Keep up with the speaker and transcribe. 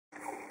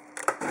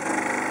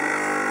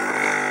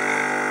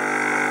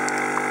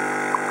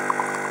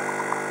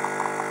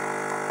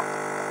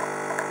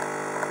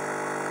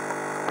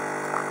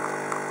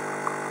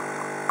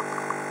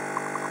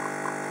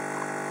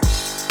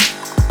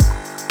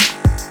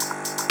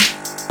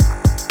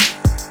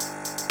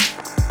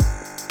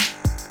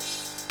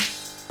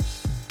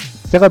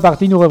C'est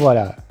reparti, nous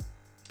revoilà.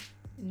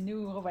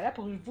 Nous revoilà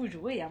pour vous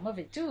jouer un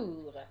mauvais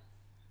tour.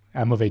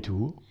 Un mauvais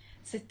tour.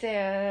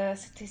 C'était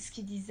ce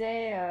qu'il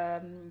disait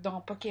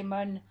dans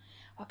Pokémon.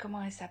 Oh,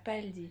 comment elle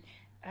s'appelle dit.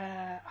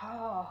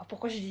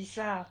 Pourquoi j'ai dit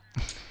ça?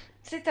 Tu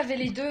sais, t'avais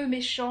les deux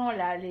méchants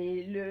là,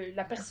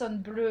 la personne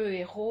bleue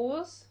et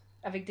rose,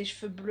 avec des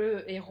cheveux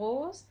bleus et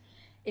roses,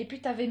 et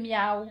puis t'avais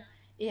Miaou.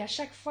 Et à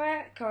chaque fois,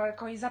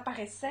 quand ils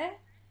apparaissaient,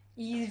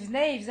 ils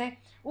venaient, ils faisaient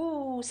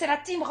ouh, c'est la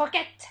Team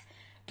Rocket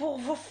pour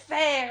vous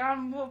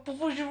pour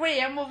vous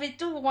jouer un mauvais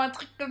tour ou un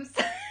truc comme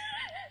ça.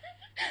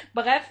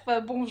 Bref,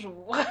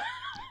 bonjour.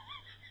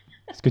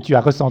 Est-ce que tu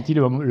as ressenti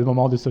le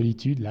moment de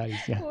solitude, là,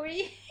 Alicia?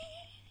 Oui.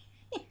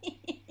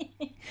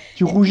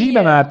 Tu Et rougis puis,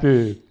 même un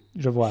peu,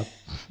 je vois.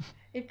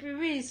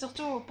 oui,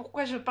 surtout,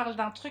 pourquoi je parle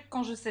d'un truc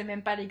quand je sais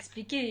même pas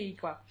l'expliquer,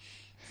 quoi.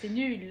 C'est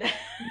nul.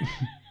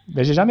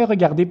 Mais j'ai jamais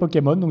regardé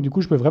Pokémon, donc du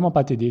coup, je peux vraiment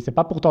pas t'aider. C'est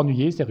pas pour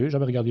t'ennuyer, sérieux, j'ai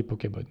jamais regardé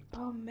Pokémon.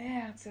 Oh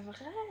merde, c'est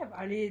vrai. Bah,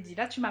 allez, dis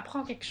là, tu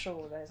m'apprends quelque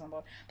chose,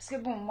 Alexandre. Parce que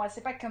bon, moi,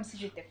 c'est pas comme si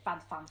j'étais fan,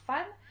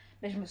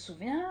 mais je me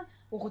souviens,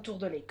 au retour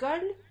de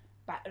l'école,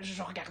 bah,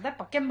 je regardais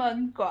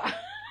Pokémon, quoi.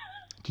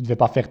 Tu devais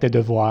pas faire tes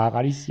devoirs,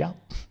 Alicia.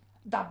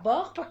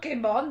 D'abord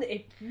Pokémon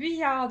et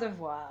puis un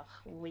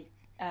devoir, oui.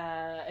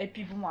 Et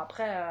puis bon,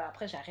 après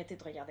j'ai arrêté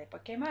de regarder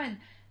Pokémon.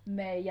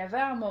 Mais il y avait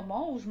un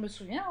moment où je me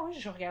souviens, oui,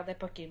 je regardais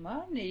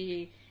Pokémon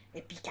et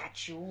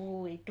Pikachu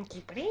et tout qui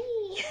brille.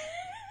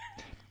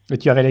 Mais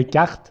tu avais les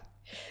cartes.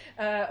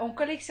 On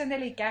collectionnait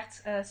les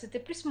cartes. C'était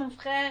plus mon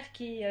frère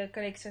qui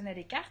collectionnait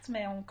les cartes,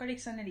 mais on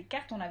collectionnait les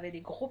cartes. On avait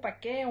des gros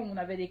paquets, on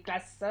avait des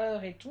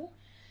classeurs et tout.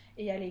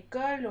 Et à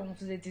l'école, on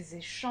faisait des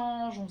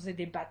échanges, on faisait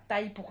des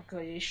batailles pour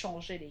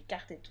échanger les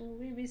cartes et tout.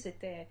 Oui, oui,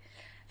 c'était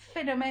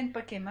phénomène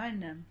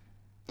Pokémon.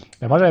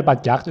 Mais moi, j'avais pas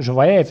de cartes. Je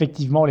voyais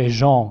effectivement les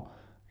gens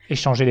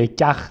échanger les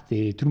cartes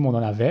et tout le monde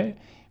en avait.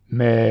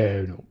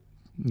 Mais non,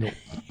 non.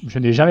 Je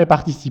n'ai jamais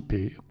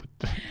participé.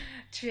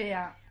 Tu es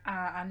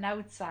un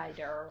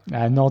outsider.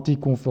 Un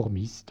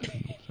anticonformiste.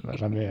 Non, ça m'a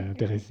jamais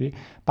intéressé.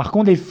 Par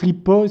contre, les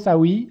flippos, ça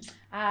oui.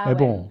 Ah Mais ouais.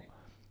 bon,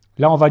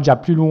 là, on va déjà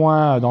plus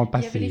loin dans le Il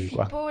y avait les passé,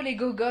 quoi. flippos, les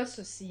gogos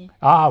aussi.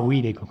 Ah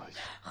oui, les gogos.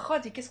 Oh,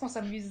 et qu'est-ce qu'on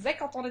s'amusait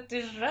quand on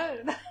était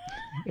jeunes.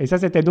 Et ça,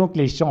 c'était donc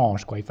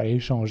l'échange, quoi. Il fallait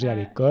échanger à Ouais.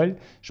 l'école.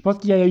 Je pense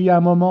qu'il y a eu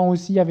un moment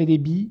aussi, il y avait des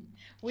billes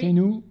chez Oui,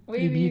 nous. oui,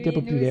 Les billes oui, étaient oui,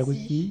 nous populaires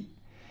aussi.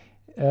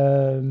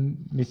 aussi.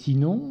 Mais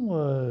sinon,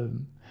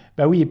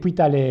 bah oui, et puis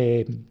tu as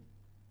les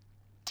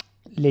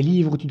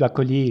livres où tu dois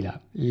coller, là.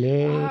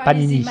 Les Ah, les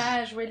Panini.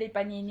 images, oui, les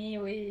Panini,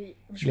 oui.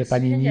 Je me Les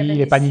souviens, il y avait Panini, les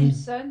des Panini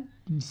Simpsons.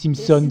 Les Simpson,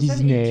 Simpsons, et tu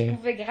Disney.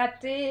 pouvais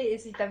gratter, et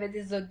si tu avais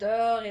des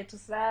odeurs et tout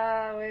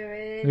ça, oui,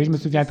 oui, Oui, les je me trucs de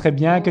souviens très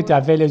bien que tu football.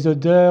 avais les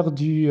odeurs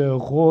du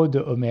Raw de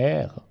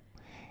Homer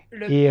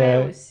Le et, paix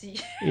euh, aussi,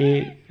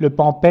 et le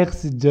Pampers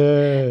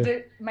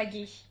de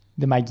Maggie.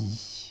 de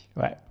Maggie.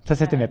 Ouais, ça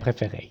c'était mes Ouais.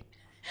 préférés.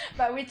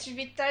 Bah oui, tu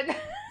m'étonnes.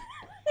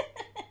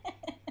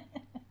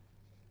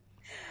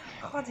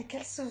 Oh, de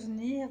quels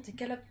souvenirs,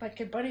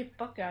 quelle bonne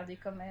époque, hein,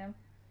 quand même.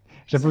 On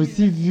J'avais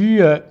aussi s'amusait.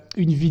 vu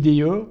une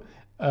vidéo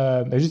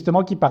bah,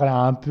 justement qui parlait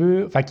un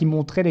peu, enfin qui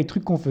montrait les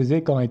trucs qu'on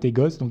faisait quand on était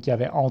gosse. Donc il y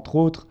avait entre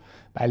autres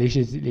bah,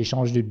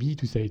 l'échange de billes,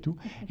 tout ça et tout.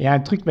 Et un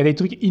truc, bah, des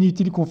trucs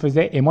inutiles qu'on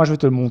faisait. Et moi je vais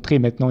te le montrer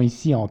maintenant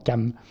ici en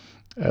cam.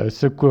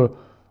 Ce que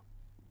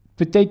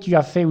peut-être tu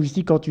as fait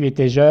aussi quand tu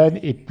étais jeune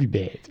et plus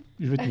bête.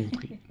 Je vais te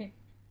montrer.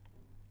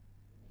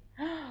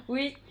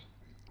 Oui,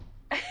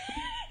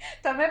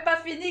 t'as même pas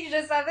fini que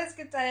je savais ce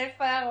que t'allais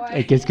faire,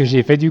 ouais. Et qu'est-ce que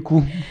j'ai fait du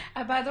coup?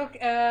 Ah bah donc,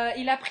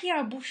 il a pris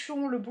un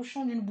bouchon, le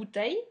bouchon d'une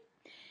bouteille,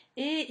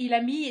 et il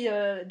a mis,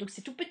 donc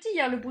c'est tout petit,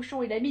 hein, le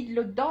bouchon, il a mis de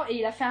l'eau dedans et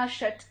il a fait un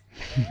shot.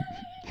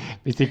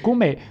 Mais c'est con,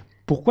 mais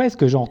pourquoi est-ce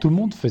que genre tout le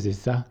monde faisait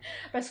ça?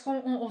 Parce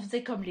on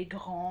faisait comme les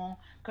grands,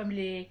 comme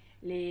les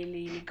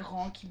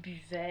grands qui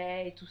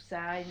buvaient et tout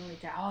ça, et nous on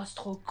était, oh c'est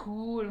trop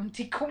cool, on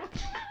était cons.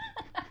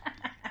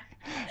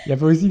 Il y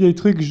avait aussi des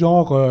trucs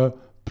genre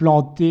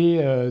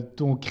planter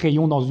ton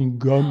crayon dans une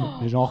gomme,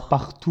 mais genre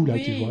partout là,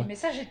 tu Oui, vois. mais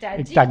ça j'étais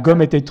Et que ta addict,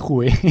 gomme hein. était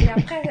trouée. Et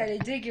après, elle est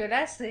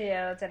dégueulasse et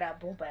t'es là,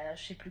 bon, bah,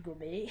 je sais plus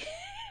gommer.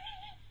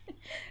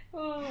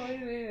 Oh, oui,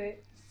 oui, oui.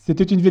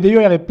 C'était une vidéo,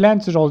 il y avait plein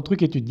de ce genre de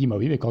trucs et tu te dis, bah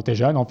oui, mais quand t'es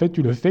jeune, en fait,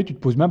 tu le fais, tu te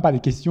poses même pas des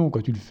questions,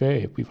 quoi. Tu le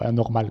fais et puis voilà,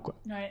 normal, quoi.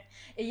 Ouais.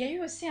 Et il y a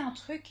eu aussi un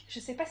truc, je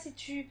sais pas si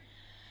tu.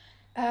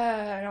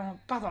 Alors, on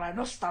part dans la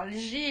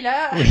nostalgie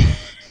là. Oui.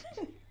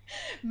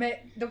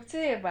 Mais donc, tu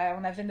sais, bah,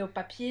 on avait nos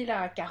papiers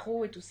là, à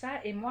carreaux et tout ça.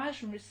 Et moi,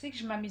 je me sais que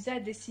je m'amusais à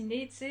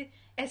dessiner, tu sais,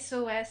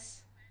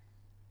 SOS.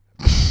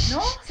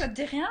 Non? Ça te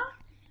dit rien?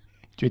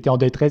 Tu étais en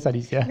détresse,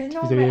 Alicia. Mais Tu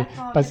non, mais faisais attends,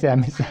 je vais passer te un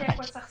montrer à quoi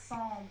message. ça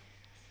ressemble.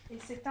 Et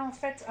c'était en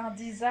fait un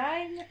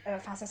design,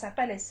 enfin ça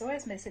s'appelle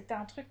SOS, mais c'était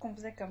un truc qu'on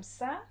faisait comme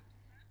ça.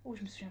 Oh,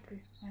 je me souviens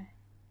plus. Ouais,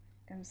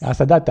 comme Ah, ça.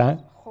 ça date, hein.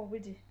 Oh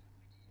oui,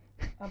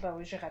 ah bah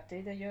oui, j'ai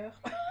raté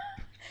d'ailleurs.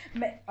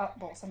 Mais ah,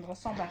 bon, ça ne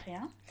ressemble à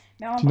rien.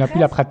 Mais en Tu n'as plus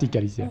la bref, pratique, on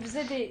Alicia.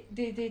 faisait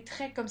des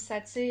traits comme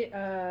ça, tu sais,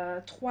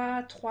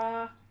 trois,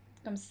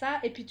 comme ça,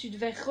 et puis tu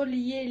devais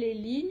relier les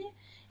lignes.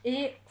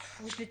 Et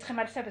je l'ai très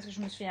mal fait parce que je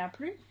me souviens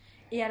plus.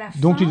 Et à la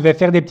Donc, tu fin, devais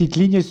faire des petites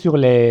lignes sur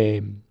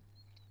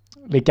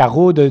les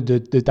carreaux de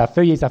ta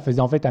feuille et ça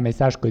faisait en fait un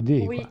message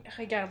codé, quoi. Oui,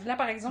 regarde, là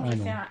par exemple, Ah j'ai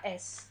fait non. un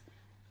S.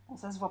 Bon,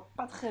 ça se voit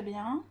pas très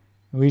bien,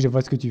 Oui, je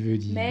vois ce que tu veux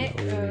dire. mais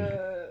Oui,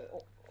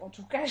 oui. en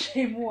tout cas,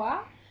 chez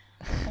moi,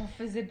 on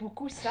faisait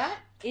beaucoup ça.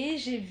 Et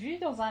j'ai vu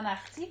dans un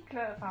article,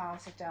 enfin,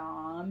 c'était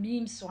un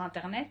meme sur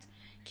Internet,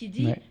 qui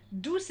dit Ouais.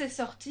 d'où c'est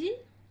sorti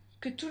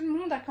que tout le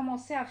monde a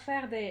commencé à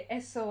faire des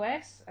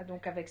SOS,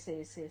 donc avec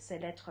ces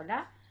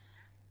lettres-là,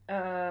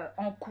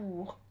 en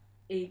cours.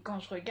 Et quand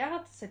je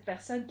regarde, cette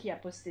personne qui a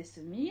posté ce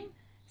meme,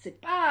 c'est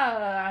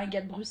pas un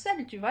gars de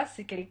Bruxelles, tu vois,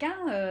 c'est quelqu'un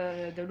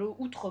de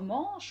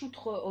l'outre-Manche,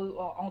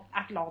 en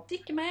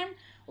Atlantique même,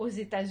 aux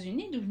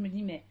États-Unis. Donc je me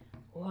dis, mais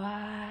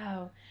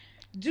waouh!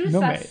 D'où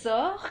Non, ça mais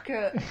sort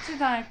que tout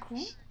d'un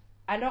coup,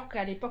 alors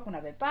qu'à l'époque on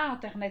n'avait pas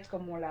Internet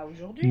comme on l'a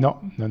aujourd'hui, non,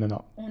 non, non,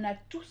 non. on a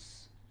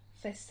tous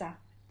fait ça.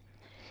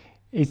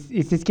 Et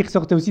c'est ce qui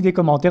ressortait aussi des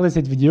commentaires de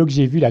cette vidéo que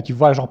j'ai vue là. Tu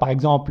vois, genre par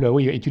exemple,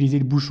 oui, utiliser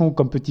le bouchon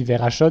comme petit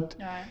verre à shot.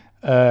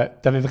 Ouais.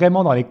 T'avais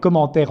vraiment dans les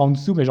commentaires en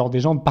dessous, mais genre des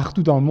gens de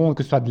partout dans le monde,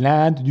 que ce soit de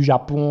l'Inde, du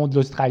Japon, de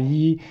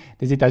l'Australie,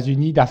 des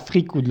États-Unis,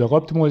 d'Afrique ou de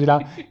l'Europe, tout le monde est là.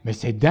 Mais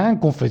c'est dingue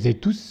qu'on faisait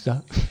tous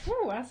ça. C'est fou,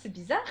 hein, c'est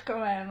bizarre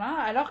quand même, hein,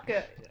 alors que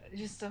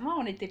justement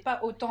on n'était pas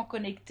autant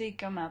connectés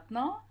que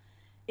maintenant,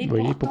 et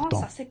Oui, pourtant ça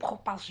pourtant. s'est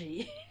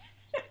propagé.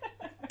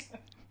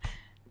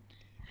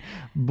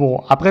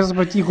 Bon, après ce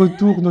petit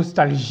retour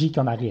nostalgique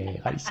en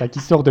arrière, Alicia, qui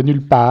sort de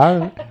nulle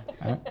part.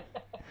 Hein.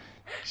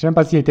 Je ne sais même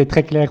pas s'il était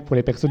très clair pour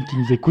les personnes qui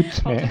nous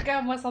écoutent, En mais tout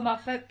cas, moi ça m'a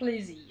fait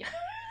plaisir.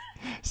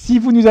 si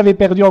vous nous avez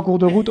perdus en cours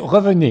de route,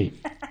 revenez.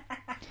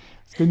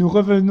 Parce que nous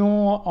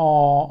revenons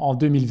en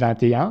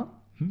 2021.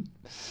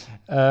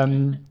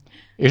 Euh,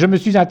 et je me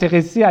suis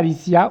intéressé,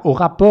 Alicia, au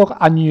rapport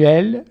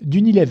annuel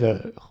d'Unilever.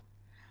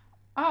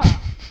 Ah,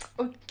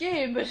 ok,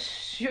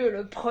 monsieur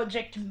le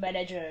project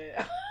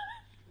manager.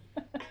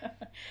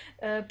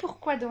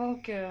 Pourquoi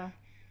donc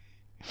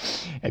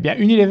Eh bien,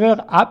 Unilever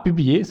a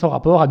publié son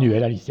rapport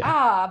annuel, Alicia.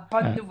 Ah,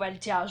 bonne Hein. nouvelle,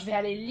 tiens, je vais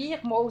aller lire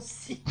moi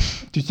aussi.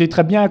 Tu sais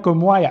très bien que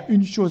moi, il y a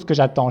une chose que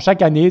j'attends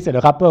chaque année, c'est le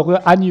rapport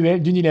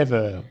annuel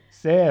d'Unilever.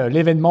 C'est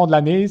l'événement de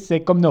l'année,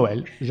 c'est comme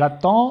Noël.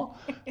 J'attends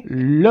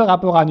le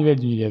rapport annuel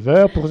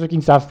d'Unilever. Pour ceux qui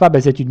ne savent pas,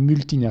 ben, c'est une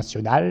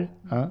multinationale,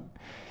 hein,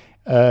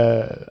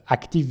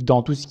 active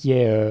dans tout ce qui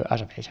est...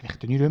 j'avais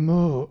retenu le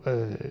mot.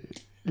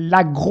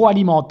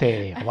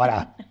 L'agroalimentaire,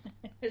 voilà.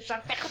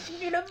 J'avais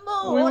retenu le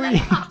mot, Oui, oh là oui,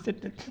 là.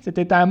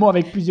 c'était un mot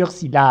avec plusieurs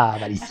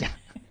syllabes, Alicia.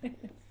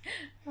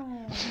 Ah.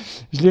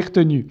 Je l'ai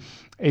retenu.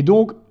 Et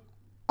donc,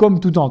 comme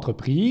toute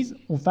entreprise,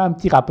 on fait un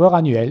petit rapport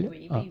annuel.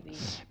 Oui, Hein. oui,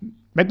 oui.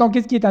 Maintenant,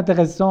 qu'est-ce qui est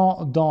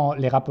intéressant dans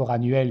les rapports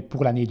annuels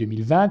pour l'année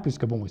 2020,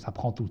 puisque bon, ça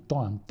prend tout le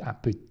temps, un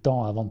peu de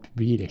temps avant de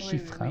publier les Oui, oui,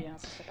 chiffres, hein, oui, hein,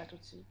 ça se fait pas tout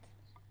de suite.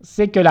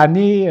 c'est que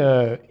l'année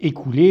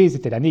écoulée,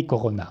 c'était l'année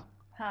Corona.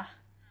 Ah,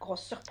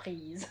 grosse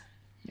surprise.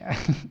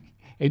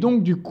 Et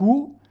donc, du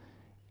coup,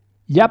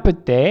 il y a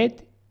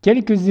peut-être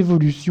quelques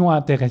évolutions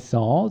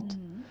intéressantes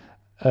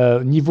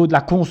Mhm. au niveau de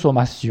la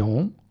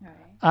consommation Ouais.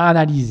 à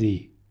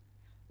analyser.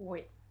 Oui,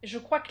 je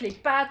crois que les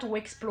pâtes ont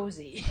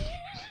explosé.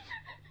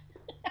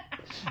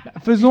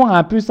 Faisons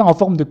un peu ça en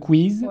forme de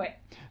quiz. Ouais,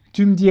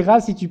 Tu me diras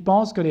si tu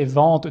penses que les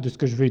ventes de ce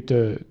que je vais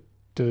te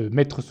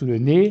mettre sous le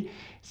nez,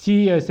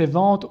 si ces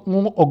ventes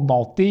ont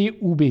augmenté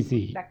ou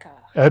baissé. d'accord.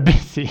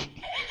 Baissé.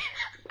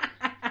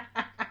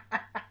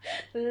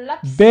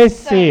 Lapsus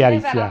Baissé,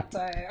 Alicia.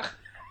 révélateur.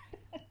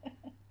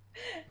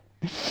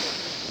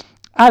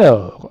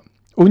 Alors,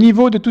 au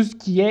niveau de tout ce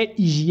qui est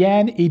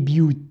hygiène et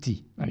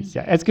beauty,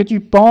 Alicia, Mhm. est-ce que tu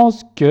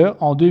penses que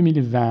en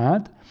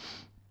 2020,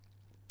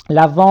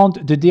 la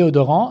vente de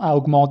déodorants a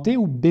augmenté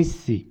ou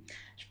baissé?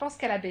 Je pense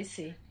qu'elle a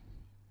baissé.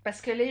 Parce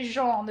que les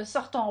gens, ne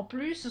sortant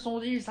plus, se sont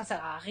dit ça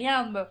sert à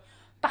rien de me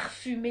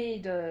parfumer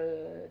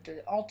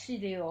de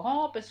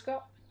anti-déodorant parce que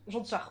je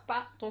ne sors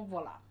pas. Donc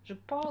voilà, je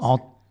pense.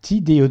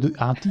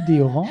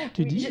 Antidéodorant,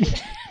 tu Oui, dis?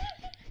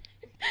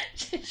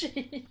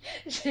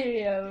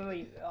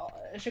 oui,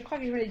 je crois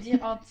que je voulais dire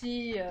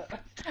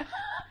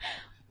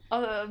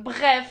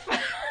bref,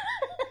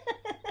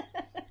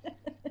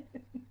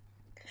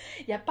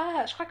 il y a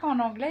pas. Je crois qu'en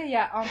anglais, il y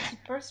a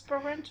antiperspirant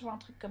ou un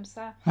truc comme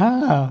ça.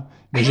 Ah,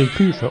 mais j'ai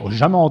cru, j'ai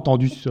jamais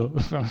entendu ça.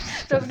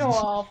 Donc non,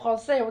 en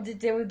français, on dit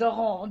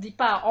déodorant, on dit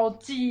pas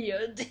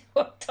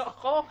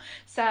anti-déodorant.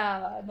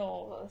 Ça,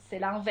 non, c'est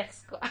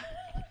l'inverse, quoi.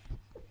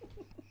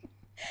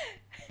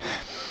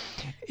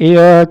 Et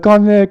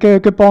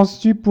que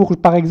penses-tu pour,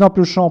 par exemple,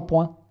 le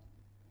shampoing?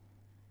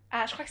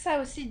 Ah, je crois que ça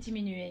a aussi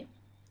diminué.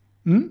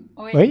 Hmm.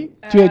 Oui. Oui,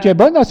 tu es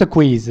bonne à ce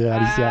quiz,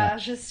 Alicia.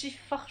 Je suis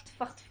forte,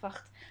 forte,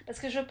 forte. Parce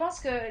que je pense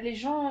que les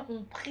gens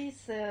ont pris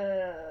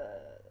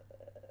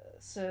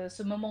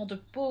ce moment de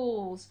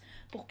pause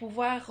pour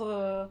pouvoir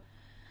euh,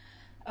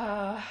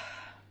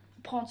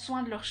 prendre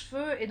soin de leurs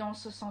cheveux et dans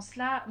ce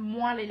sens-là,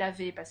 moins les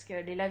laver. Parce que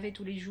les laver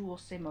tous les jours,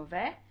 c'est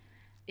mauvais.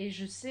 Et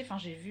je sais, enfin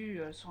j'ai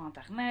vu sur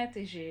internet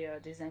et j'ai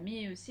des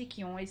amis aussi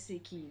qui ont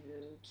essayé,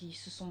 qui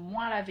se sont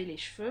moins lavé les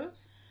cheveux.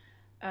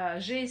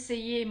 J'ai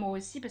essayé moi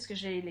aussi parce que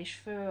j'ai les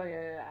cheveux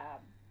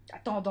à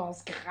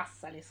tendance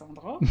grasse,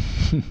 Alessandro.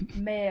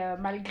 Mais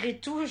malgré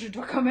tout, je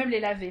dois quand même les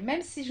laver.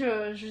 Même si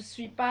je ne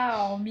suis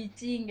pas en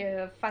meeting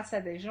face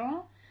à des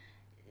gens,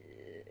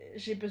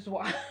 j'ai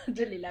besoin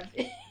de les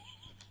laver.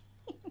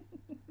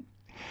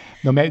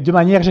 Non, mais de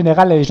manière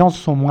générale, les gens se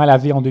sont moins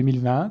lavés en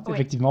 2020, Oui.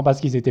 effectivement,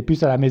 parce qu'ils étaient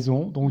plus à la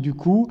maison. Donc, du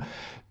coup,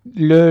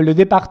 le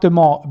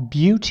département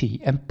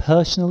Beauty and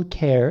Personal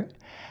Care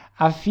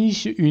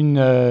affiche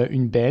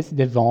une baisse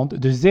des ventes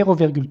de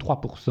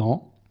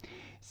 0,3%.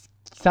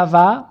 Ça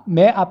va,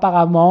 mais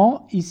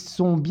apparemment, ils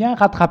sont bien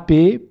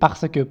rattrapés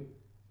parce que,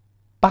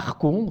 par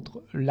contre,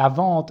 la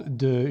vente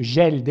de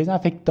gel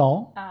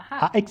désinfectant Ah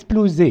ah. a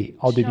explosé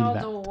en Tiens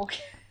 2020. donc.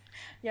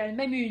 Il y a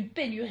même eu une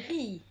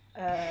pénurie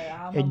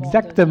à un moment donné.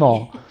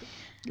 Exactement.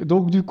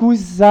 Donc du coup,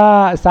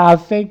 ça a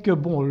fait que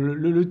bon,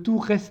 le tout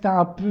reste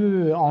un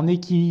peu en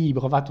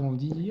équilibre, va-t-on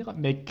dire.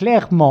 Mais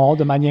clairement,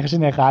 de manière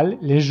générale,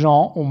 les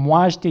gens ont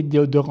moins acheté de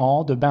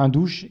déodorants, de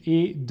bains-douches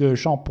et de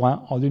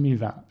shampoings en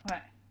 2020. Ouais.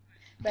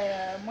 Ben,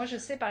 moi, je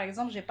sais, par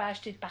exemple, j'ai pas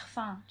acheté de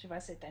parfum, tu vois,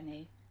 cette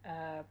année.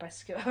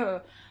 Parce que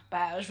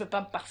bah, je veux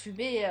pas me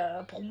parfumer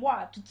pour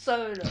moi, toute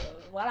seule.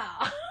 Voilà.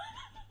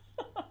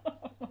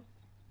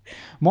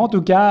 Moi, en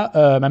tout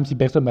cas, même si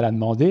personne ne me l'a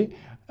demandé,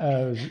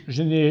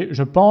 je n'ai,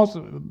 je pense,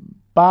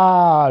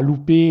 pas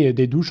loupé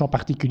des douches en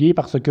particulier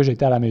parce que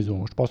j'étais à la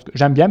maison. Je pense que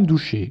j'aime bien me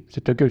doucher.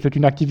 C'est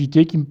une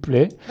activité qui me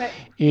plaît Ben,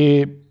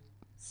 et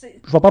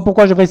c'est... je vois pas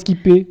pourquoi je devrais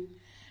skipper.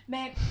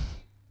 Mais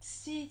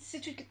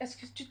est-ce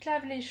que tu te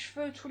laves les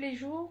cheveux tous les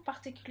jours,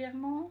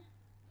 particulièrement?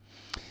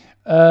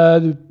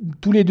 Euh,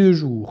 tous les 2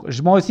 jours.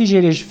 Moi aussi, j'ai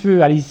les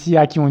cheveux,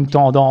 Alicia, qui ont une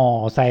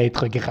tendance à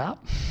être gras.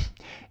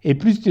 Et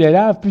plus tu les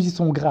laves, plus ils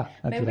sont gras,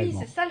 Mais oui, c'est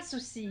naturellement. ça le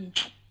souci.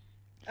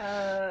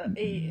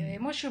 Et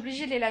moi, je suis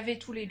obligée de les laver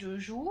tous les 2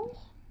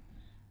 jours.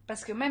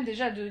 Parce que même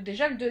déjà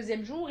le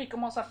deuxième jour, il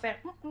commence à faire.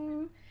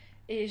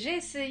 Et j'ai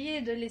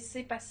essayé de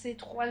laisser passer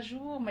 3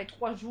 jours, mais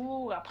 3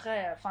 jours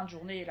après, fin de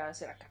journée, là,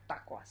 c'est la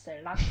cata, quoi.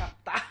 C'est la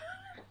cata.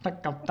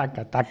 Tac, tac,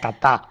 tac, tac, tac,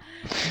 tac.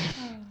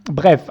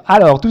 Bref,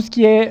 alors, tout ce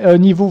qui est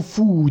niveau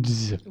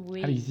foods,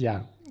 Oui.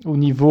 Alicia, au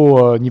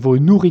niveau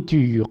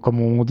nourriture,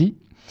 comme on dit,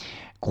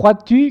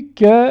 crois-tu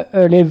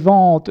que les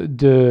ventes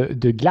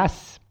de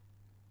glace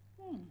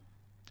Hmm.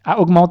 a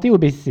augmenté ou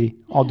baissé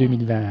en Hmm.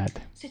 2020?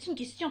 C'est une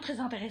question très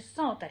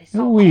intéressante,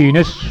 Alessandro. Oui,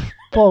 n'est-ce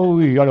pas?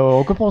 Oui.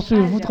 Alors, que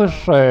pensez-vous, très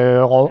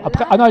Alors, cher?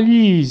 Après là,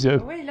 analyse.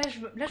 oui, là,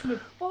 je me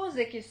pose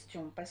des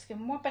questions. Parce que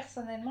moi,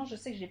 personnellement, je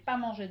sais que j'ai pas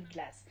mangé de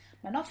glace.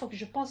 Maintenant, il faut que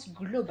je pense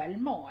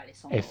globalement,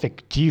 Alessandro.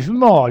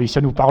 Effectivement,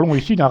 Alicia, nous parlons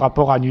ici d'un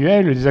rapport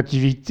annuel des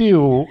activités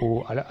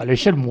à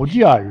l'échelle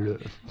mondiale.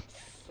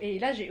 Et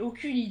là, j'ai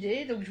aucune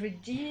idée, donc je vais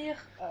te dire.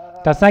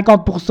 T'as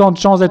 50% de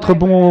chance d'être Ouais,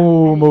 voilà. bon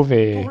ou Allez, pour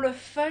mauvais. le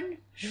fun,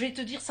 je vais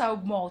te dire ça a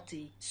augmenté.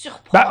 Bah,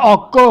 Surprends-moi.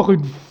 encore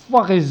une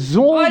fois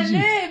raison. Allez,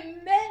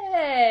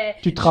 mais.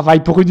 Tu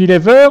travailles pour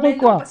Unilever ou Mais non,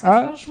 quoi, parce que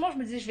hein? franchement, je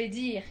me disais, je vais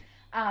dire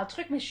un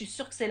truc, mais je suis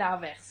sûre que c'est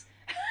l'inverse.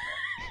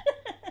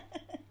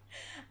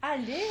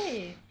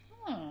 Allez.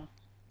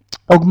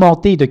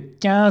 Augmenté de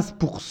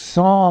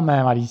 15%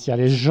 même, Alicia.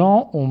 Les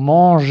gens ont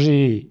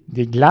mangé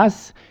des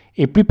glaces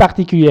et plus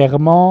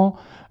particulièrement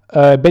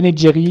Ben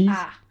Jerry's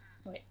Ah,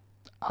 oui.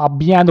 a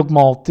bien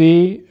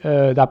augmenté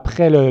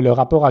d'après le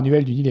rapport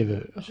annuel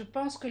d'Unilever. Je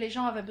pense que les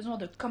gens avaient besoin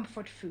de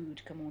comfort food,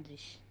 comme on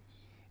dit.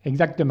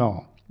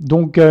 Exactement.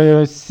 Donc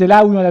c'est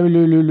là où la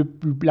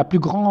la plus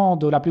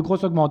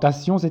grosse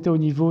augmentation, c'était au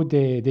niveau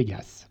des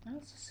glaces. Ah,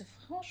 ça, c'est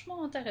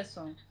franchement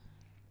intéressant.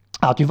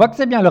 Alors tu vois que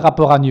c'est bien le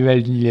rapport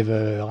annuel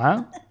d'Unilever,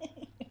 hein?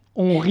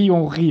 On rit,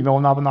 mais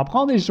on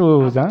apprend des Ah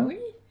choses, bah hein?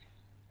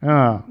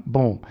 oui.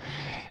 Bon.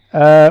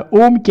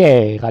 Home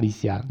care,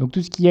 Alicia. Donc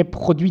tout ce qui est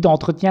produit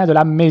d'entretien de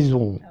la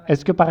maison. Ah ouais.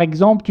 Est-ce que par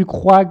exemple tu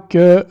crois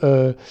que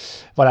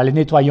voilà les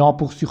nettoyants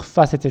pour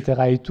surface,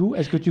 etc. et tout,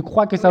 est-ce que tu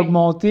crois que ça a Oui.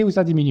 augmenté ou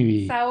ça a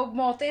diminué? Ça a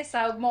augmenté,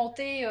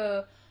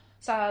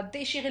 ça a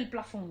déchiré le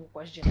plafond,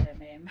 quoi, je dirais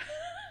même.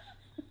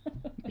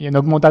 Il y a une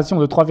augmentation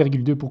de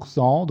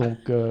 3,2%,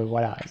 donc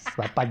voilà, ça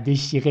va pas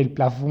déchirer le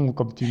plafond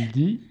comme tu le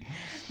dis.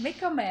 Mais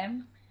quand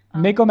même.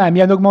 Mais Hein. quand même, il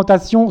y a une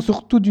augmentation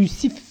surtout du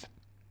SIF,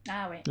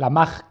 Ah ouais. la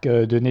marque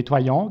de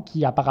nettoyant,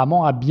 qui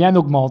apparemment a bien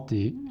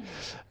augmenté. Hmm.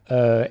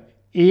 Euh,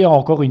 et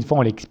encore une fois,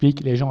 on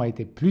l'explique, les gens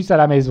étaient plus à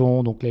la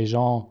maison, donc les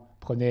gens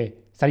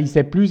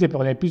salissaient plus et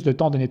prenaient plus de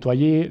temps de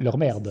nettoyer leur C'est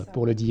merde, ça.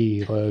 pour le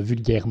dire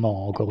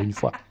vulgairement, encore une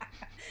fois.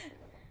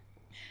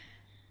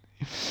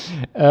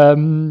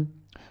 Euh,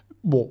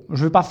 Bon,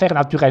 je ne vais pas faire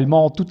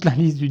naturellement toute la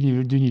liste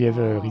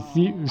d'Unilever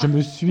ici. Oh. Je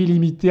me suis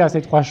limité à ces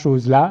 3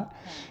 choses-là. Ouais.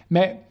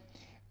 Mais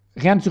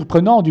rien de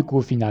surprenant du coup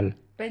au final.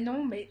 Ben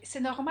non, mais c'est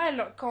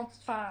normal quand,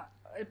 enfin,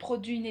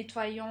 produits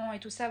nettoyants et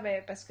tout ça,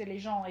 ben, parce que les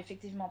gens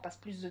effectivement passent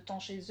plus de temps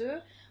chez eux.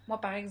 Moi,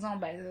 par exemple,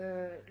 ben,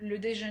 le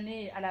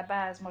déjeuner à la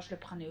base, moi je le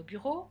prenais au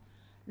bureau.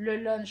 Le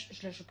lunch,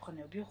 je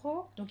prenais au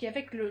bureau. Donc il y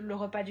avait que le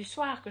repas du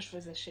soir que je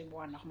faisais chez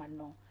moi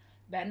normalement.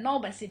 Ben non,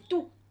 ben c'est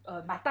tout.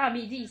 Matin,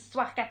 midi,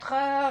 soir 4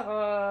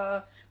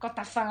 heures, quand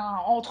t'as faim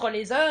entre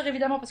les heures,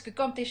 évidemment, parce que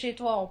comme t'es chez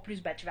toi, en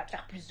plus, ben, tu vas te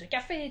faire plus de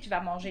café, tu vas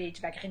manger, tu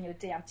vas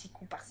grignoter un petit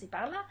coup par-ci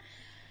par-là.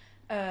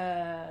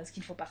 ce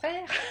qu'il ne faut pas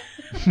faire.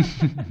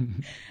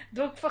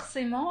 Donc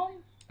forcément,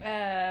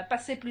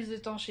 passer plus de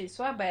temps chez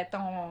soi, ben,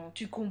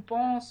 tu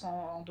compenses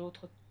en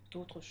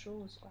d'autres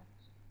choses, quoi.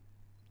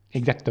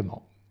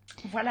 Exactement.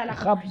 Voilà la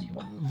Rap-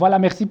 conclusion. voilà,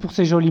 merci pour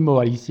ces jolis mots,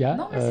 Alicia.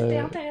 Non, mais c'était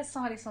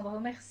intéressant, Alessandro.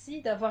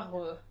 Merci d'avoir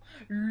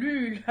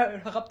lu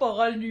le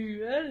rapport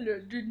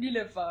annuel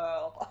d'Unilever.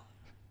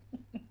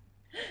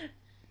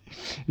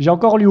 J'ai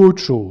encore lu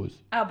autre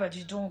chose. Ah bah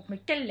dis donc, mais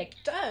quel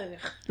lecteur!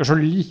 Je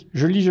le lis,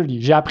 je lis, je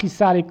lis. J'ai appris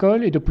ça à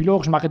l'école et depuis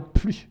lors, je m'arrête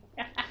plus.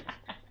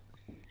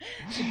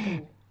 C'est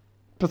beau.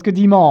 Parce que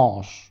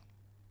dimanche,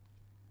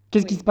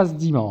 qu'est-ce qui Oui. se passe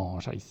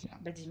dimanche, Alicia?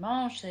 Bah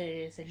dimanche,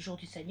 c'est le jour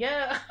du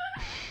Seigneur.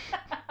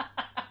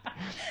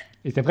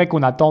 Et c'est vrai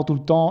qu'on attend tout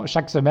le temps,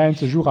 chaque semaine,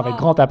 ce jour avec Oh,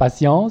 grande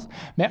impatience.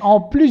 Mais en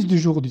plus du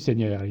jour du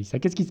Seigneur, Alicia,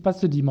 qu'est-ce qui se passe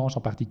ce dimanche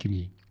en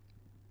particulier?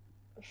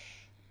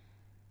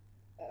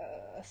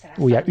 c'est la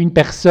Où il y a famille.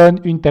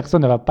 une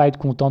personne ne va pas être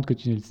contente que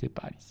tu ne le sais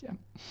pas, Alicia.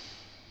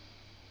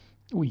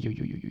 Oui, oui,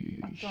 oui, oui, oui,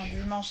 oui. Attends,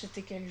 dimanche,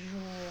 c'était quel jour?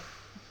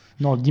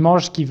 Non, le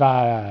dimanche qui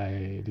va,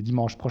 le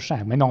dimanche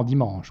prochain. Mais non,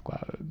 dimanche, quoi.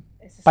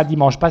 Et ce Pas sera quel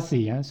dimanche jour?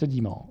 passé, hein, ce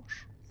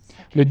dimanche. Ce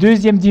sera Le quel jour?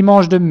 deuxième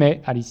dimanche de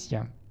mai,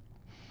 Alicia.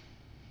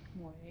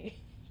 Oui.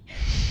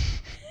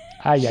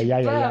 Aïe, J'ai aïe, aïe,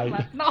 aïe, peur aïe.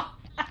 maintenant.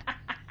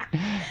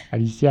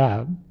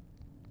 Alicia,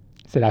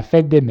 c'est la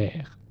fête des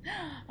mères.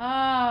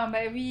 Ah, bah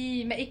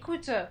oui, mais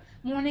écoute,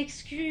 mon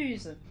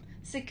excuse,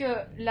 c'est que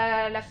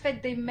la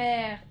fête des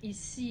mères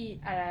ici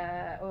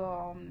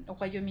au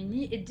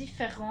Royaume-Uni est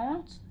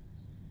différente.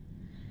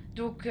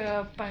 Donc,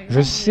 par Je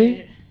exemple,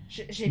 sais,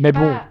 j'ai mais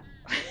bon, pas.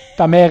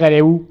 ta mère, elle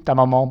est où, ta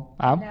maman,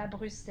 Elle hein? est à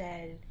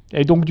Bruxelles.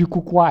 Et donc, du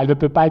coup, quoi? Elle ne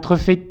peut pas être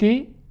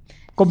fêtée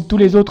comme tous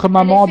les Si, autres elle est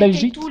mamans en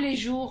fêtée tous Belgique? les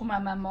jours, ma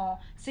maman.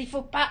 Il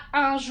faut pas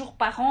un jour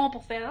par an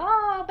pour faire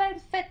ah, bonne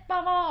fête,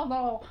 maman.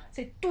 Non,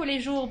 c'est tous les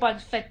jours, bonne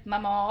fête,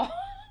 maman.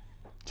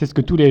 C'est ce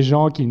que tous les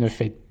gens qui ne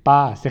fêtent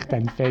pas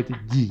certaines fêtes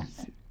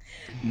disent.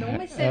 Non,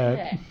 mais c'est Euh,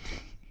 vrai.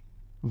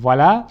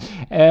 voilà.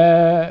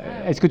 Ah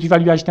Est-ce que oui. tu vas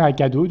lui acheter un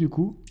cadeau, du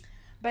coup?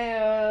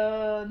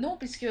 Ben non,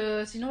 puisque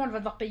sinon elle va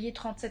devoir payer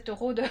 37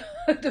 euros de,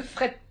 de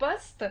frais de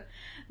poste.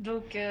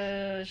 Donc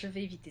je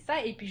vais éviter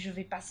ça. Et puis je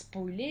vais pas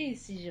spoiler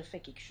si je fais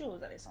quelque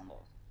chose, Alessandro.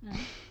 Hmm.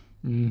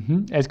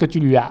 Mhm. Est-ce que tu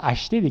lui as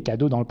acheté des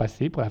cadeaux dans le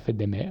passé pour la fête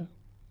des mères?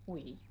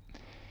 Oui.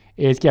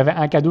 Et est-ce qu'il y avait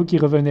un cadeau qui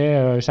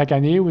revenait chaque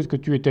année ou est-ce que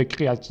tu étais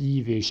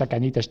créative et chaque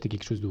année t'achetais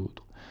quelque chose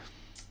d'autre?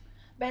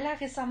 Ben là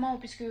récemment,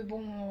 puisque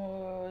bon,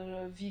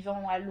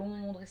 vivant à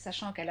Londres et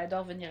sachant qu'elle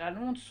adore venir à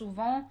Londres,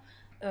 souvent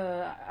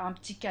un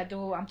petit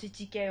cadeau, un petit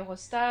ticket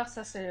Eurostar,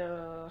 ça c'est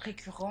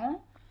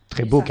récurrent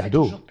Très et beau ça fait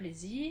cadeau. toujours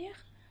plaisir.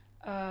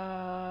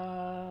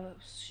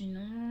 Sinon,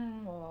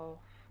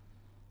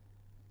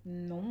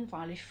 non,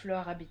 enfin les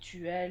fleurs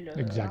habituelles, hein.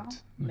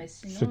 Exact. Mais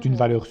C'est une sinon,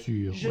 valeur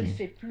sûre, je ne oui.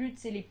 fais plus,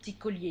 tu sais, les petits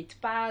colliers de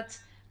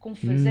pâtes qu'on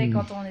faisait Hmm.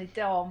 quand on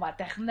était en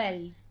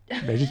maternelle.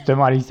 Ben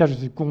justement, Alicia, je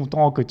suis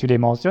content que tu les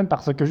mentionnes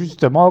parce que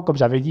justement, comme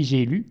j'avais dit,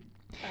 j'ai lu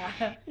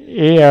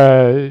et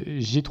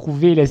j'ai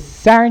trouvé les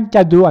 5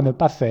 cadeaux à ne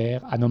pas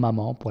faire à nos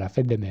mamans pour la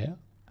fête des mères.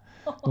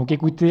 Donc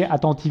écoutez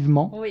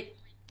attentivement Oui,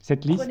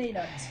 cette liste. prenez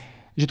note.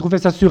 J'ai trouvé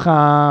ça sur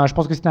je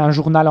pense que c'était un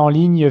journal en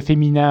ligne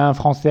féminin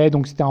français,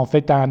 donc c'était en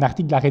fait un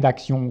article de la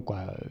rédaction,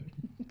 quoi.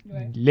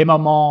 Ouais. Les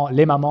mamans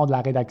de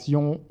la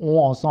rédaction ont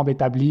ensemble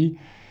établi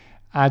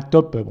un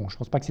top, bon, je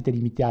pense pas que c'était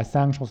limité à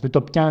 5, je pense le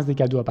top 15 des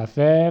cadeaux à pas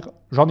faire,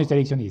 j'en ai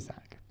sélectionné 5.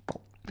 Bon.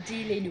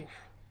 Dis-les-nous.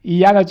 Il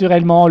y a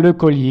naturellement le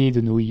collier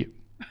de nouilles.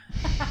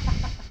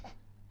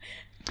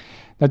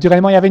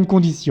 Naturellement, il y avait une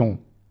condition.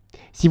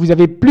 Si vous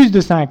avez plus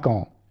de 5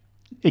 ans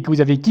et que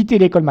vous avez quitté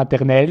l'école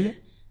maternelle,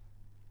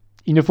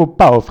 il ne faut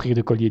pas offrir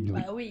de collier de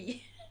nouilles. Bah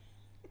oui.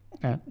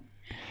 Hein.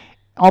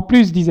 En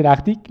plus, disait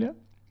l'article,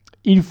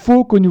 il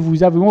faut que nous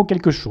vous avouions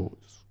quelque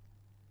chose.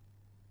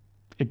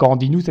 Et quand on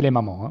dit nous, c'est les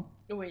mamans. Hein.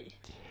 Oui.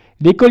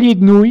 Les colliers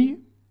de nouilles,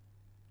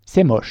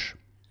 c'est moche.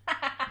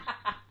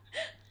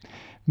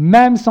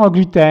 Même sans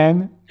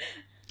gluten,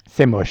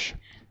 c'est moche.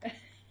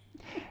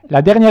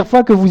 La dernière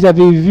fois que vous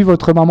avez vu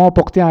votre maman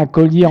porter un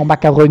collier en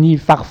macaroni,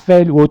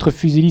 farfelle ou autre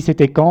fusilli,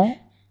 c'était quand?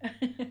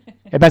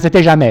 Eh ben,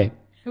 c'était jamais.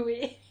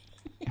 Oui.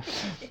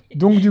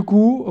 Donc, du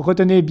coup,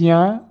 retenez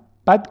bien,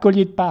 pas de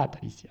collier de pâte,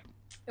 Alicia.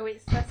 Oui,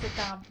 ça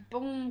c'est un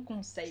bon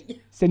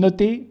conseil. C'est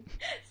noté.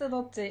 C'est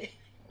noté.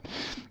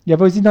 Il y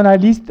avait aussi dans la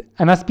liste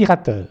un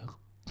aspirateur.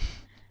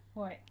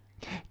 Ouais.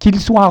 Qu'il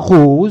soit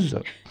rose,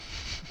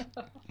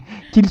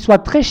 qu'il soit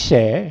très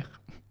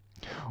cher,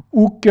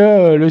 ou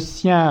que le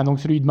sien, donc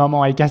celui de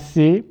maman, est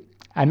cassé,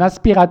 un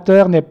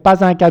aspirateur n'est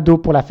pas un cadeau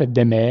pour la fête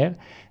des mères.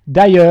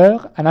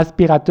 D'ailleurs, un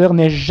aspirateur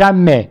n'est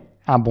jamais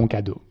un bon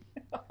cadeau.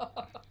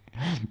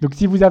 Donc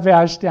si vous avez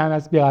acheté un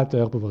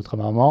aspirateur pour votre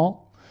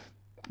maman,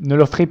 ne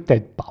l'offrez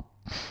peut-être pas.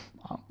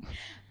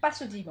 Pas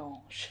ce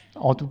dimanche.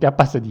 En tout cas,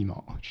 pas ce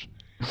dimanche.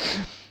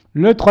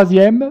 Le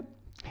troisième,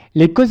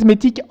 les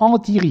cosmétiques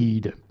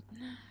anti-rides.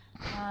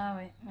 Ah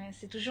ouais, ouais,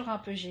 c'est toujours un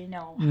peu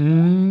gênant. Il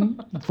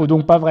ne faut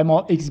donc pas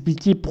vraiment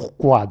expliquer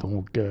pourquoi.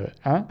 Donc,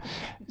 hein.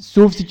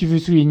 Sauf si tu veux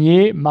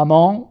souligner,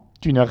 maman,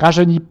 tu ne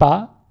rajeunis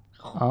pas.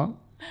 Hein.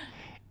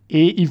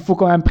 Et il faut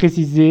quand même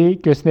préciser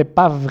que ce n'est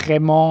pas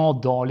vraiment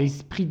dans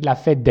l'esprit de la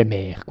fête des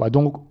mères, quoi.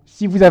 Donc,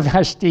 si vous avez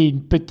acheté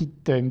une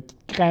petite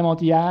crème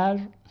anti-âge,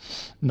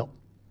 non.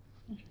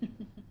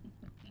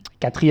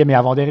 Quatrième et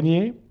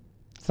avant-dernier,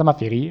 ça m'a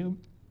fait rire.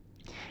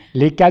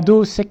 Les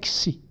cadeaux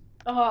sexy.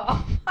 Oh.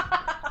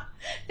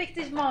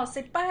 Effectivement,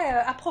 c'est pas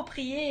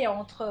approprié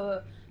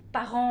entre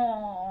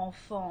parents,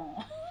 enfants.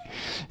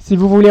 Si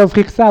vous voulez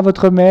offrir ça à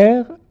votre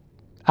mère,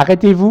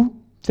 arrêtez-vous,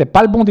 c'est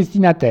pas le bon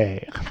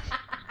destinataire.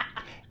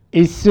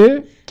 Et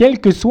ce,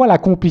 quelle que soit la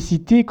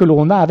complicité que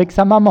l'on a avec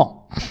sa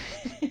maman.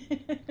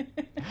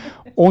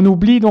 On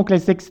oublie donc les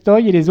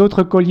sextoys et les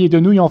autres colliers de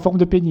nouilles en forme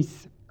de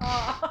pénis. Oh.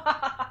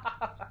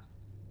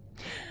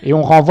 Et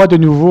on renvoie de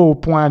nouveau au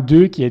point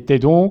 2 qui était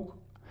donc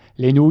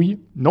les nouilles.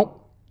 Non,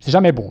 c'est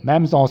jamais bon.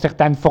 Même dans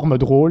certaines formes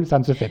drôles, ça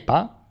ne se fait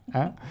pas.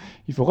 Hein.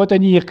 Il faut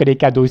retenir que les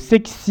cadeaux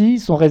sexy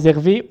sont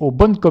réservés aux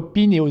bonnes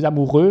copines et aux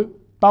amoureux,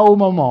 pas au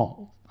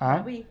moment. Hein.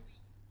 Ah oui.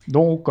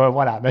 Donc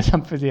voilà, ben, ça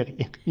me faisait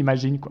rire.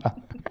 Imagine quoi.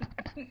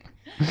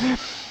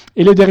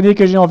 Et le dernier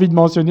que j'ai envie de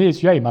mentionner, et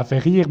celui-là il m'a fait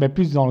rire, mais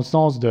plus dans le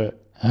sens de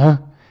hein,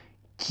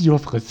 qui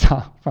offre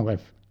ça? Enfin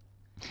bref.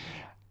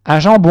 Un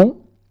jambon,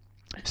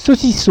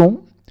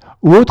 saucisson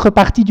ou autre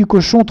partie du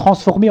cochon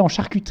transformée en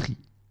charcuterie.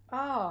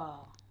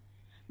 Ah.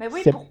 Mais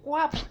oui, C'est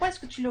pourquoi? Pourquoi est-ce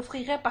que tu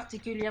l'offrirais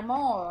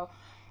particulièrement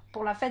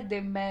pour la fête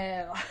des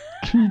mères?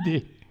 une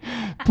idée.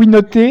 Puis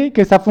notez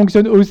que ça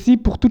fonctionne aussi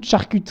pour toute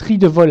charcuterie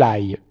de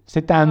volaille.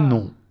 C'est un Ah.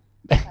 nom.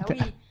 Ah oui.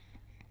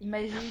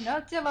 Imagine,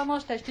 ah tiens maman,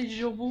 je t'ai acheté du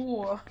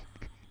jambon.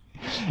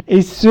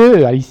 Et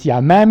ce,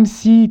 Alicia, même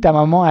si ta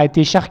maman a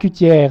été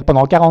charcutière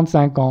pendant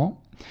 45 ans,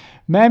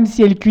 même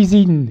si elle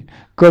cuisine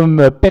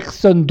comme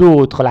personne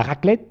d'autre la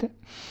raclette,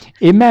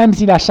 et même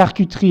si la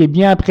charcuterie est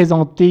bien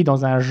présentée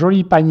dans un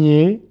joli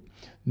panier,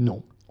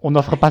 non, on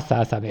n'offre pas ça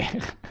à sa mère.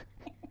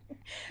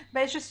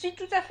 Ben je suis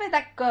tout à fait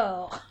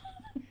d'accord.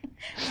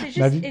 C'est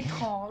Ma juste vie,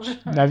 étrange.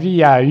 ma vie, il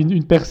y a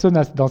une personne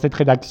dans cette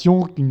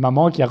rédaction, une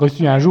maman qui a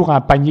reçu un jour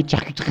un panier de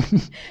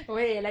charcuterie.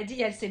 Oui, elle a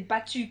dit, elle s'est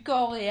battue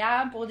corps et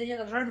âme pour dire,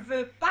 je ne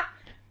veux pas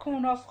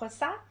qu'on offre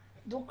ça,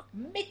 donc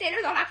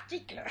mettez-le dans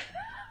l'article.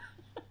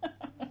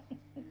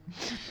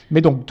 Mais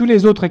donc, tous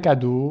les autres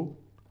cadeaux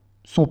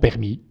sont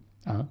permis.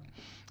 Hein.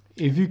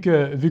 Et vu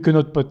que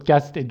notre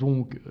podcast est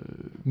donc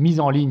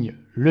mis en ligne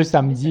le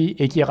samedi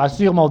et qu'il y aura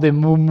sûrement des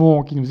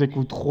moments qui nous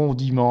écouteront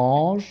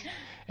dimanche,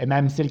 et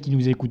même celles qui ne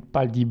nous écoutent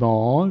pas le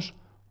dimanche,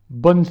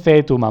 bonne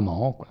fête aux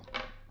mamans. Quoi.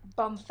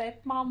 Bonne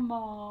fête,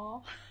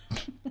 maman.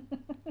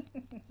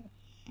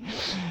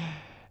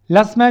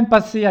 La semaine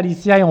passée,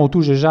 Alicia, et on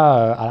touche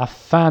déjà à la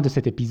fin de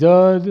cet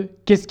épisode,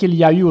 qu'est-ce qu'il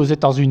y a eu aux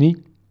États-Unis?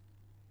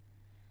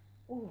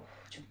 Ouh,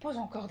 tu me poses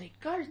encore des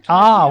cols, toi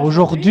Ah, aussi,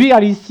 aujourd'hui,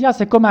 Alicia,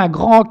 c'est comme un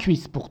grand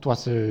quiz pour toi,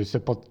 ce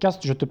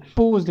podcast. Je te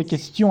pose des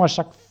questions à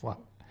chaque fois.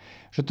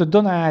 Je te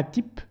donne un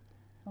tip.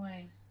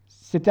 Ouais.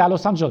 C'était à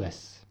Los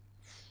Angeles.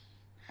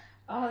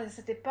 Oh,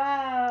 c'était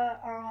pas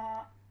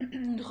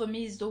une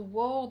remise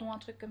d'award ou un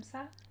truc comme ça?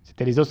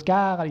 C'était les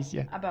Oscars,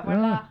 Alicia. Ah bah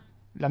voilà.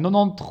 La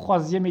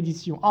 93e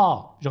édition.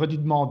 Ah, j'aurais dû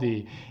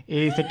demander.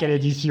 Et c'est quelle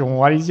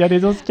édition, Alicia,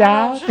 des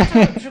Oscars?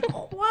 Alors, je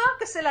crois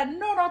que c'est la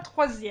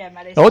 93e,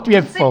 allez. Oh, tu es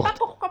Je ne sais forte. pas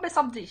pourquoi, mais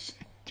ça me dit.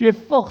 Tu es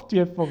forte, tu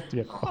es forte, tu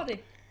es forte. Attendez.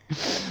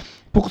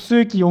 Pour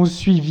ceux qui ont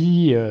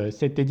suivi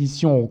cette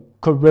édition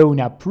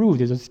Corona Proof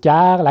des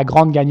Oscars, la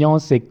grande gagnante,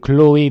 c'est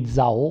Chloé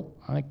Zhao,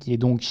 hein, qui est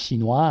donc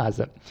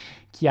chinoise,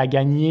 qui a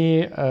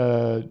gagné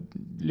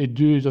les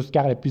 2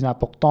 Oscars les plus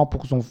importants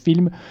pour son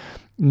film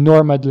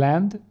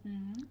Nomadland.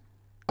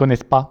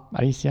 Connaissent pas,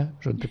 Alicia?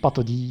 Je ne peux pas te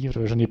dire.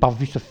 Je n'ai pas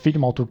vu ce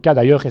film en tout cas.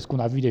 D'ailleurs, est-ce qu'on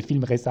a vu des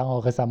films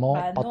récemment?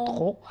 Bah, pas non.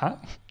 trop. Hein.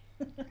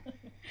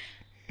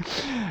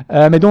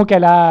 Mais donc,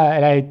 elle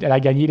a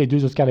gagné les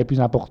 2 Oscars les plus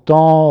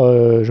importants.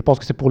 Je pense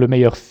que c'est pour le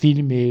meilleur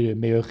film et le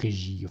meilleur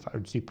régie. Enfin, je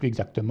ne sais plus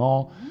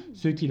exactement.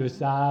 Ceux qui le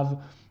savent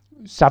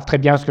très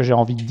bien ce que j'ai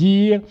envie de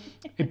dire.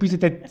 Et puis,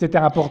 c'était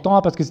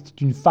important parce que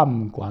c'était une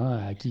femme quoi,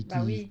 hein, qui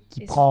Bah oui.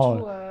 qui Et prend...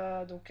 surtout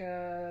donc,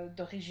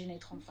 d'origine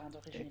étrangère. Enfin,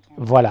 d'origine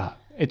étrangère. Voilà,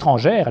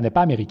 étrangère, elle n'est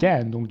pas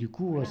américaine, donc du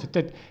coup,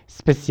 c'était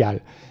spécial.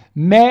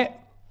 Mais,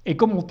 et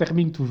comme on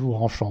termine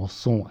toujours en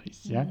chanson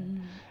ici, hein,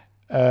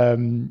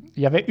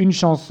 il y avait une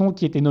chanson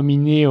qui était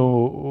nominée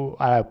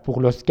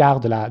pour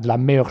l'Oscar de la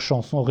meilleure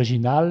chanson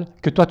originale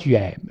que toi tu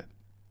aimes.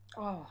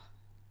 Oh,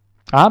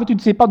 Ah, mais tu ne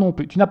sais pas non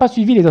plus. Tu n'as pas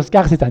suivi les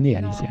Oscars cette année,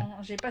 non, Alicia.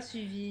 j'ai pas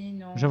suivi,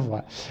 non. Je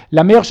vois.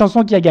 La meilleure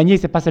chanson qui a gagné,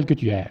 c'est pas celle que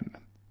tu aimes.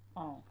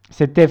 Oh.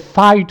 C'était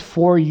Fight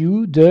for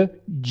You de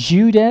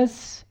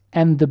Judas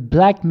and the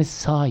Black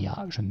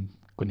Messiah. Je ne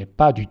connais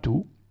pas du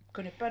tout. Je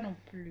connais pas non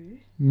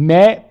plus.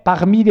 Mais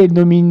parmi les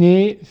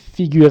nominés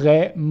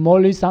figurait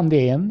Molly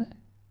Sandén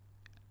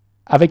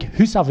avec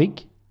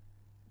Husavik.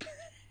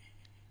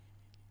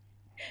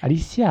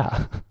 Alicia.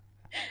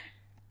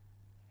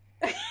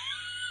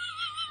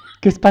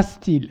 Que se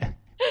passe-t-il?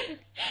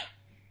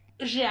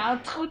 J'ai un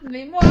trou de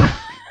mémoire.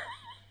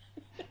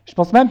 Je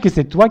pense même que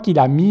c'est toi qui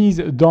l'as mise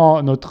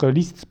dans notre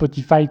liste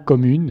Spotify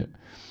commune.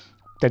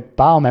 Peut-être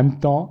pas en même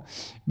temps.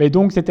 Mais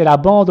donc, c'était la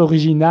bande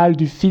originale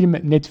du film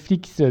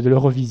Netflix de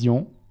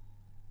l'Eurovision.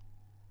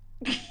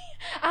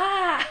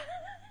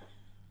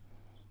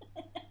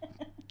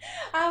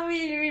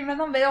 oui,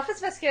 maintenant, mais en fait,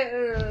 c'est parce que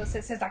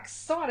cet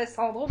accent,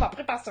 Alessandro, m'a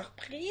pris par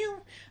surprise.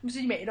 Je me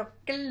suis dit, mais dans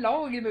quelle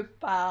langue il me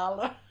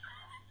parle?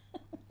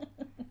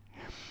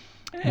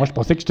 Moi, je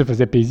pensais que je te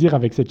faisais plaisir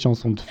avec cette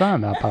chanson de fin,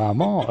 mais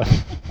apparemment...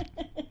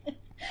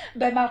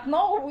 Ben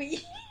maintenant,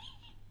 oui.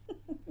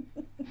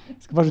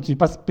 Parce que moi, je ne suis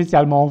pas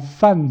spécialement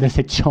fan de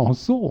cette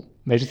chanson,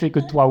 mais je sais que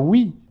toi,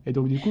 oui. Et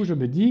donc, du coup, je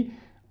me dis,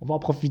 on va en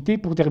profiter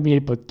pour terminer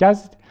le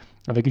podcast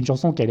avec une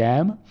chanson qu'elle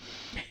aime.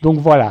 Donc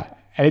voilà,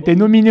 elle était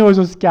nominée aux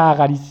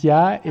Oscars,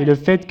 Alicia, et le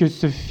fait que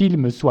ce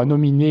film soit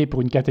nominé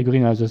pour une catégorie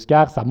dans les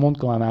Oscars, ça montre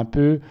quand même un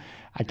peu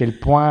à quel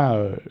point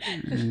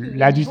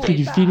l'industrie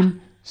du film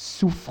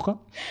souffre.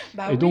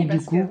 Bah et oui, donc, du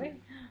parce coup, que oui.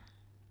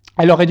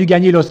 elle aurait dû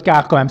gagner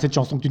l'Oscar quand même, cette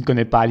chanson que tu ne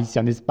connais pas,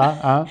 Alicia, n'est-ce pas,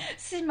 hein?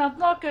 Si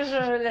maintenant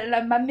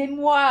que ma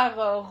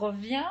mémoire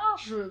revient,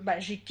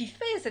 j'ai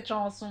kiffé cette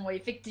chanson. Et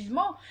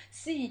effectivement,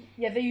 s'il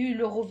y avait eu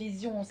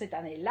l'Eurovision cette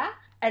année-là,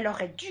 elle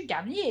aurait dû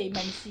gagner,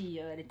 même si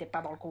elle n'était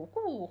pas dans le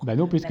concours. Ben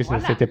non, puisque Mais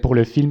voilà. c'était pour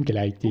le film qu'elle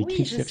a été Oui,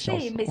 écrite, je cette sais,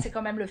 chanson. mais c'est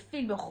quand même le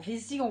film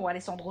Eurovision.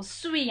 Alessandro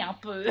suit un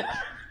peu.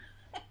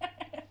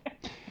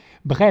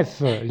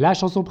 Bref, la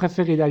chanson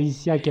préférée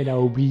d'Alicia qu'elle a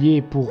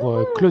oubliée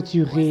pour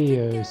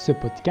clôturer ce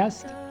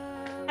podcast.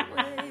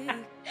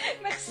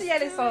 Merci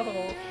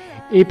Alessandro.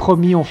 Et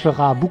promis, on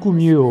fera beaucoup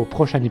mieux au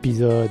prochain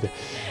épisode.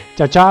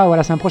 Ciao, ciao, à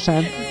la semaine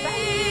prochaine.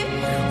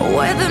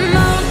 Where the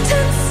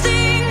mountains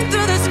sing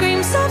through the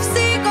screams of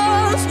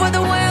seagulls, where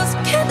the whales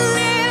can't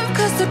live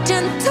 'cause the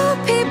gentle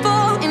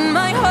people in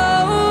my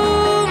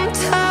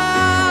hometown,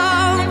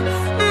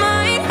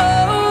 my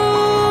hometown.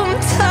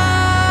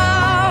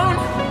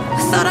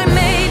 Thought I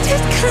made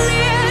it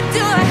clear,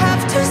 do I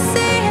have to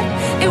say it?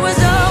 It was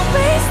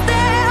always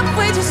there,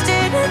 we just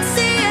didn't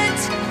see it.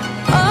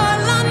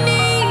 All I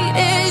need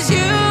is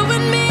you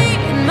and me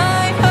in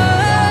my home.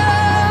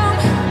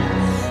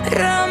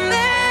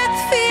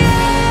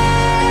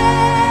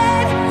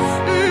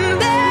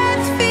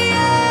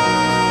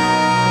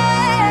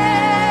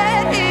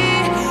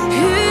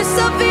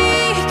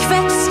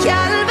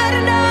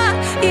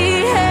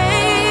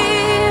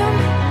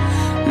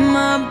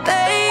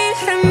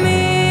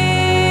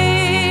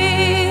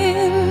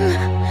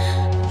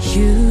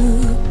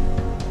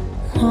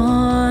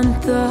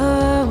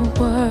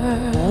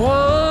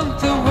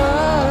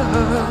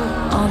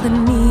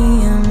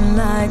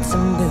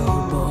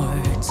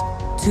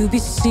 To be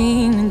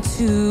seen and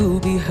to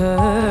be heard,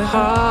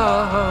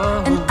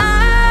 and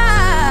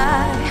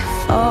I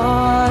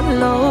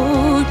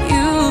followed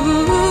you,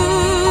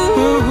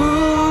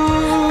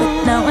 but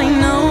now I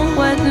know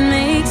what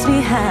makes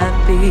me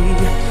happy,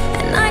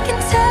 and I can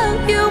tell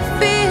you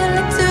feel